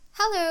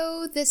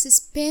Hello, this is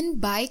Pin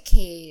by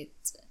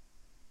Kate.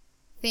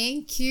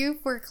 Thank you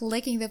for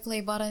clicking the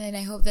play button, and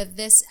I hope that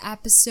this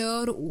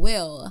episode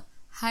will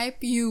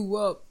hype you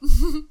up.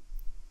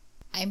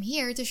 I'm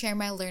here to share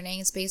my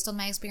learnings based on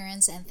my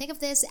experience and think of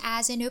this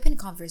as an open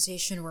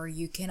conversation where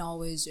you can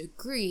always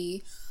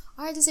agree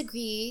or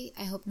disagree,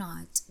 I hope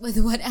not,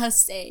 with what I'll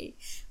say.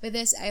 With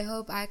this, I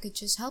hope I could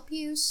just help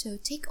you, so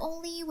take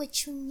only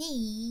what you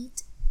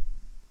need.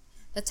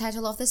 The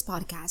title of this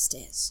podcast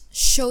is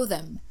Show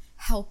Them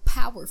How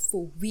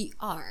Powerful We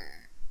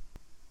Are.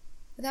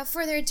 Without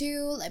further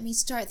ado, let me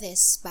start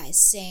this by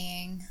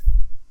saying,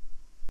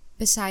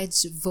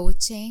 besides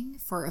voting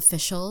for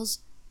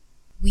officials,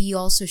 we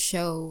also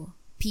show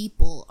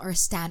people or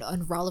stand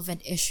on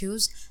relevant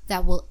issues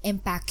that will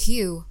impact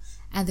you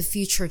and the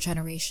future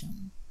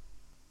generation.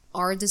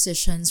 Our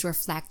decisions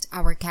reflect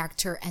our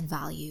character and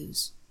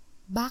values.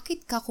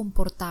 Bakit ka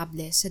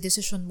komportable sa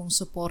desisyon mong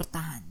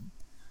suportahan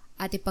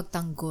at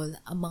ipagtanggol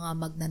ang mga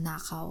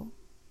magnanakaw,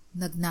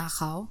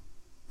 nagnakaw,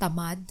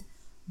 tamad,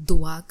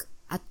 duwag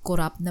at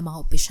korap na mga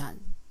opisyal?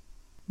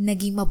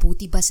 Naging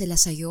mabuti ba sila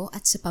sa'yo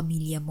at sa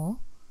pamilya mo?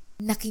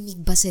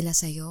 Nakinig ba sila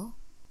sa'yo?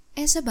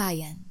 Sa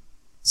bayan,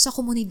 sa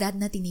komunidad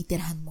na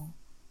tinitirhan mo,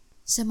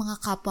 sa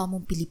mga kapwa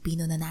mong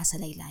Pilipino na nasa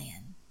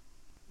laylayan.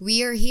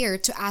 We are here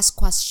to ask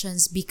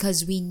questions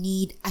because we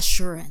need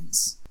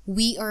assurance.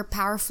 We are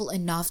powerful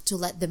enough to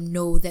let them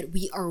know that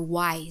we are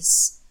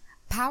wise,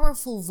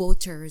 powerful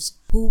voters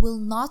who will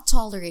not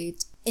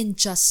tolerate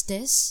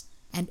injustice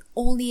and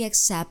only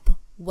accept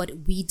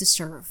what we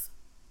deserve.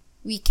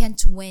 We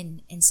can't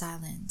win in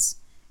silence,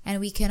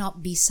 and we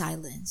cannot be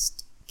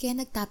silenced. Kaya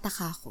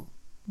nagtataka ako,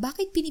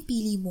 bakit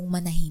pinipili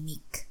mong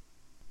manahimik?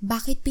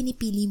 Bakit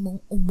pinipili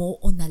mong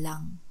umoo na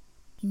lang?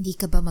 Hindi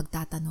ka ba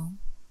magtatanong?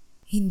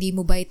 Hindi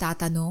mo ba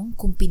itatanong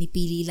kung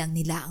pinipili lang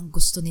nila ang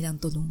gusto nilang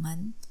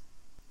tulungan?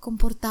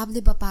 Komportable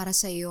ba para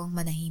sa iyo ang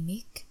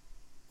manahimik?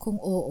 Kung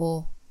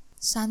oo,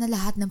 sana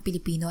lahat ng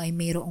Pilipino ay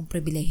mayroong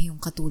pribilehiyong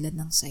katulad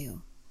ng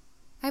sayo.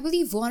 I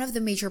believe one of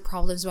the major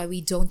problems why we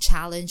don't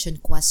challenge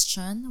and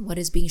question what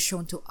is being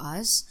shown to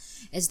us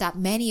is that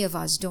many of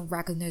us don't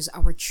recognize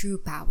our true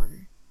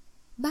power.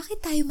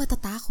 Bakit tayo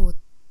matatakot?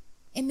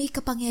 May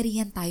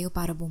kapangyarihan tayo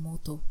para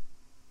bumoto.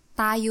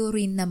 Tayo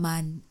rin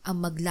naman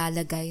ang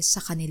maglalagay sa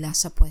kanila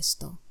sa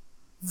pwesto.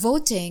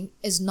 Voting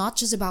is not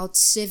just about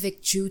civic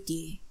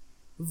duty.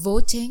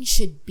 Voting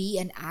should be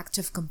an act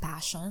of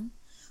compassion.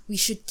 We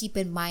should keep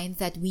in mind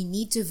that we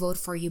need to vote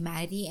for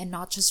humanity and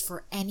not just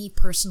for any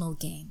personal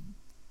gain.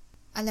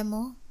 Alam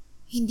mo,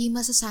 hindi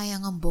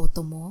masasayang ang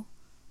boto mo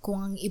kung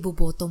ang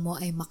iboboto mo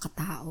ay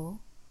makatao,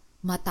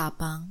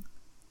 matapang,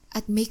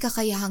 at may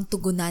kakayahang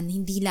tugunan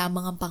hindi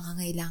lamang ang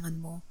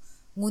pangangailangan mo,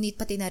 ngunit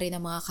pati na rin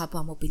ang mga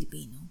kapwa mo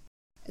Pilipino.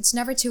 It's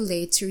never too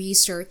late to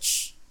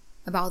research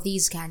about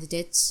these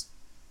candidates.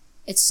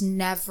 It's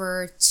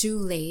never too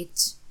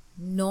late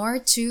nor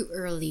too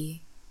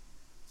early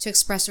to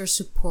express our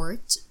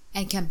support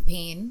and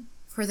campaign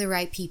for the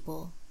right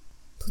people.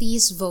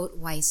 Please vote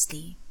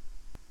wisely.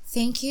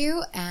 Thank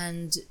you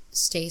and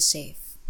stay safe.